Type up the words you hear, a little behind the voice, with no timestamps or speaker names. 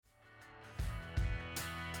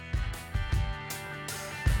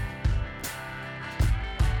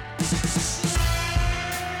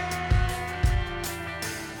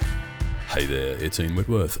Hey there, it's Ian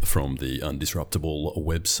Whitworth from the Undisruptible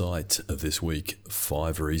website. This week,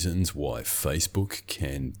 5 reasons why Facebook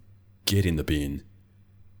can get in the bin.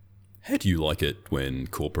 How do you like it when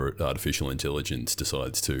corporate artificial intelligence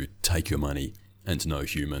decides to take your money and no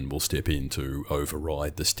human will step in to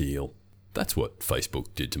override the steal? That's what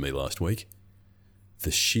Facebook did to me last week. The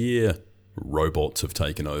sheer robots have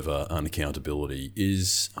taken over unaccountability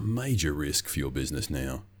is a major risk for your business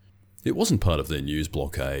now. It wasn't part of their news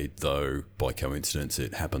blockade, though by coincidence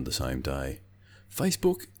it happened the same day.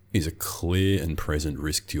 Facebook is a clear and present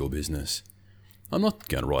risk to your business. I'm not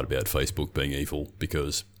going to write about Facebook being evil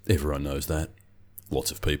because everyone knows that. Lots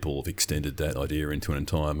of people have extended that idea into an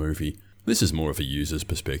entire movie. This is more of a user's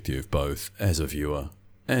perspective, both as a viewer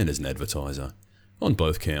and as an advertiser. On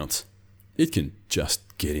both counts, it can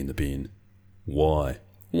just get in the bin. Why?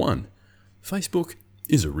 1. Facebook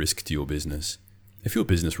is a risk to your business. If your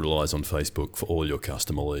business relies on Facebook for all your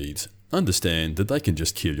customer leads, understand that they can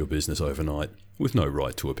just kill your business overnight with no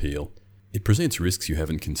right to appeal. It presents risks you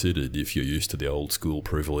haven't considered if you're used to the old school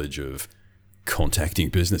privilege of contacting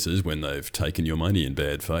businesses when they've taken your money in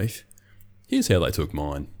bad faith. Here's how they took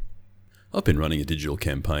mine. I've been running a digital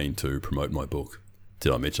campaign to promote my book.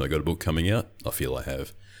 Did I mention I got a book coming out? I feel I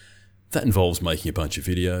have. That involves making a bunch of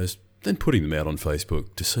videos, then putting them out on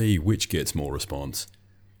Facebook to see which gets more response.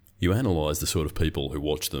 You analyse the sort of people who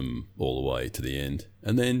watch them all the way to the end,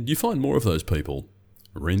 and then you find more of those people.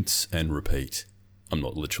 Rinse and repeat. I'm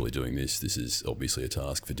not literally doing this. This is obviously a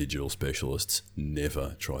task for digital specialists.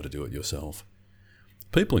 Never try to do it yourself.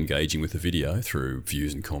 People engaging with the video through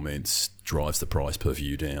views and comments drives the price per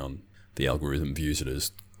view down. The algorithm views it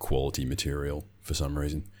as quality material for some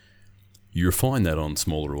reason. You refine that on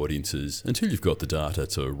smaller audiences until you've got the data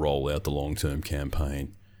to roll out the long-term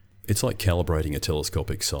campaign. It's like calibrating a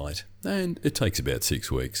telescopic sight, and it takes about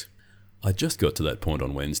 6 weeks. I just got to that point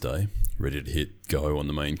on Wednesday, ready to hit go on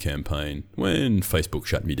the main campaign, when Facebook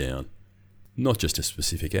shut me down. Not just a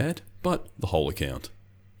specific ad, but the whole account.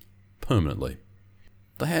 Permanently.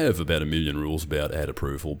 They have about 1 million rules about ad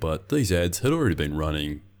approval, but these ads had already been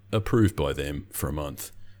running, approved by them, for a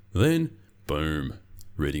month. Then, boom,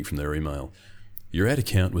 reading from their email. Your ad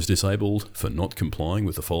account was disabled for not complying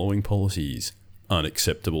with the following policies.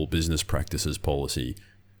 Unacceptable business practices policy.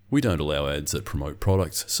 We don't allow ads that promote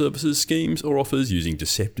products, services, schemes, or offers using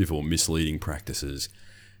deceptive or misleading practices,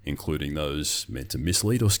 including those meant to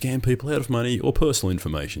mislead or scam people out of money or personal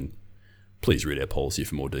information. Please read our policy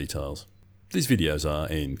for more details. These videos are,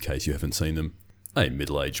 in case you haven't seen them, a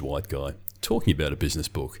middle-aged white guy talking about a business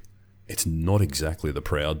book. It's not exactly the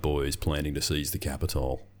Proud Boys planning to seize the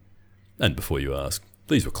Capitol. And before you ask,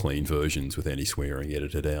 these were clean versions with any swearing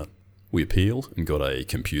edited out. We appealed and got a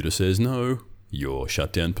computer says no, you're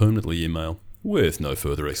shut down permanently email with no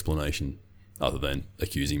further explanation, other than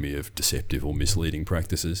accusing me of deceptive or misleading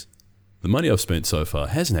practices. The money I've spent so far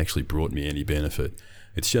hasn't actually brought me any benefit.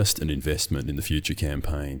 It's just an investment in the future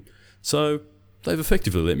campaign. So they've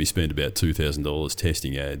effectively let me spend about $2,000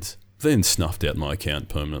 testing ads, then snuffed out my account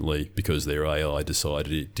permanently because their AI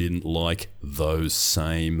decided it didn't like those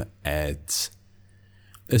same ads.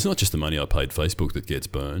 It's not just the money I paid Facebook that gets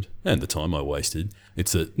burned, and the time I wasted.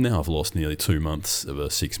 It's that now I've lost nearly 2 months of a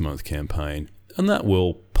 6-month campaign, and that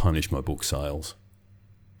will punish my book sales.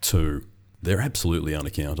 2. They're absolutely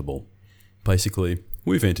unaccountable. Basically,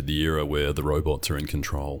 we've entered the era where the robots are in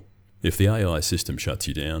control. If the AI system shuts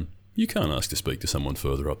you down, you can't ask to speak to someone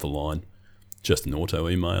further up the line. Just an auto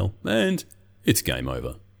email, and it's game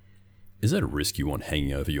over. Is that a risk you want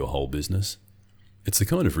hanging over your whole business? It's the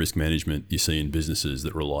kind of risk management you see in businesses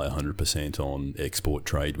that rely 100% on export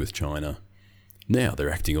trade with China. Now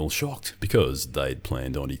they're acting all shocked because they'd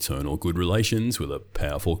planned on eternal good relations with a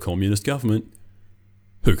powerful communist government.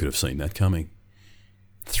 Who could have seen that coming?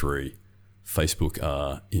 3. Facebook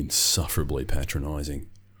are insufferably patronising.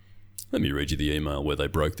 Let me read you the email where they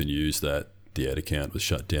broke the news that the ad account was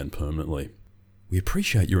shut down permanently. We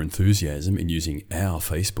appreciate your enthusiasm in using our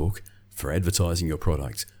Facebook for advertising your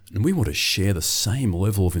products, and we want to share the same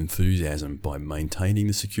level of enthusiasm by maintaining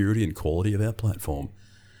the security and quality of our platform.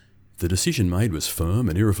 The decision made was firm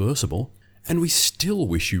and irreversible, and we still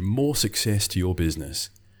wish you more success to your business.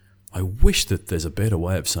 I wish that there's a better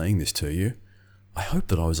way of saying this to you. I hope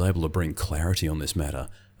that I was able to bring clarity on this matter,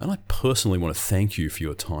 and I personally want to thank you for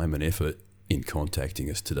your time and effort in contacting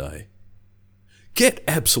us today. Get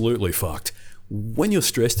absolutely fucked. When you're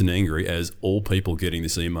stressed and angry, as all people getting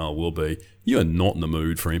this email will be, you are not in the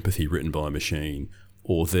mood for empathy written by a machine,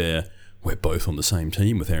 or we're both on the same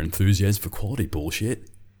team with our enthusiasm for quality bullshit.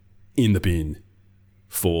 In the bin.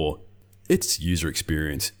 4. Its user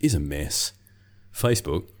experience is a mess.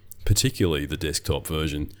 Facebook, particularly the desktop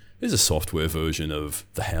version, is a software version of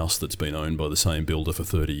the house that's been owned by the same builder for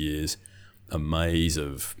 30 years. A maze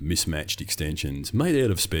of mismatched extensions made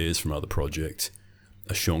out of spares from other projects.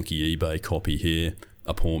 A shonky eBay copy here,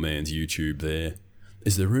 a poor man's YouTube there.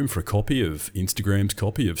 Is there room for a copy of Instagram's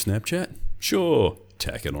copy of Snapchat? Sure,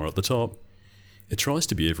 tack it on at the top. It tries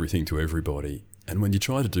to be everything to everybody, and when you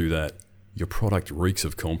try to do that, your product reeks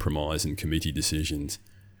of compromise and committee decisions.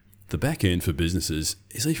 The back end for businesses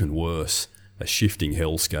is even worse, a shifting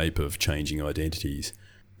hellscape of changing identities.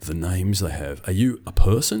 The names they have. Are you a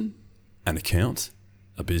person? An account?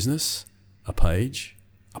 A business? A page?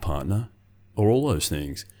 A partner? Or all those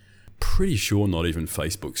things? Pretty sure not even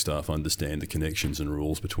Facebook staff understand the connections and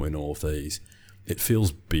rules between all of these. It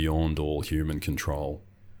feels beyond all human control.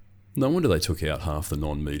 No wonder they took out half the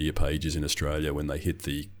non-media pages in Australia when they hit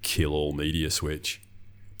the kill all media switch.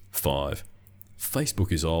 5.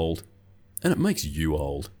 Facebook is old, and it makes you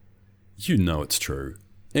old. You know it's true.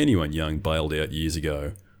 Anyone young bailed out years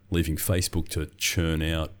ago, leaving Facebook to churn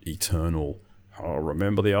out eternal, "Oh,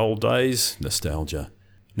 remember the old days?" nostalgia.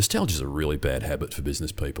 Nostalgia's a really bad habit for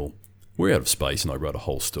business people. We're out of space and I wrote a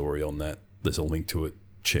whole story on that. There's a link to it.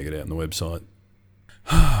 Check it out on the website.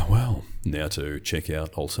 Well, now to check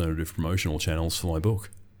out alternative promotional channels for my book.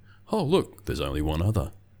 Oh look, there's only one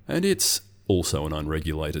other. And it's also an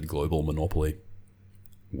unregulated global monopoly.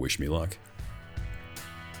 Wish me luck.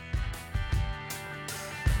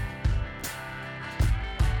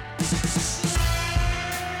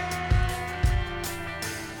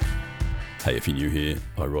 Hey, if you're new here,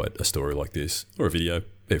 I write a story like this, or a video,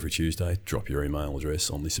 every Tuesday. Drop your email address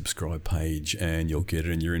on the subscribe page and you'll get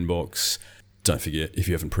it in your inbox. Don't forget, if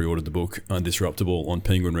you haven't pre-ordered the book, Undisruptable on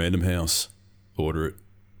Penguin Random House, order it,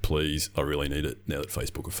 please. I really need it now that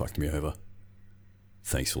Facebook have fucked me over.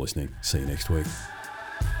 Thanks for listening. See you next week.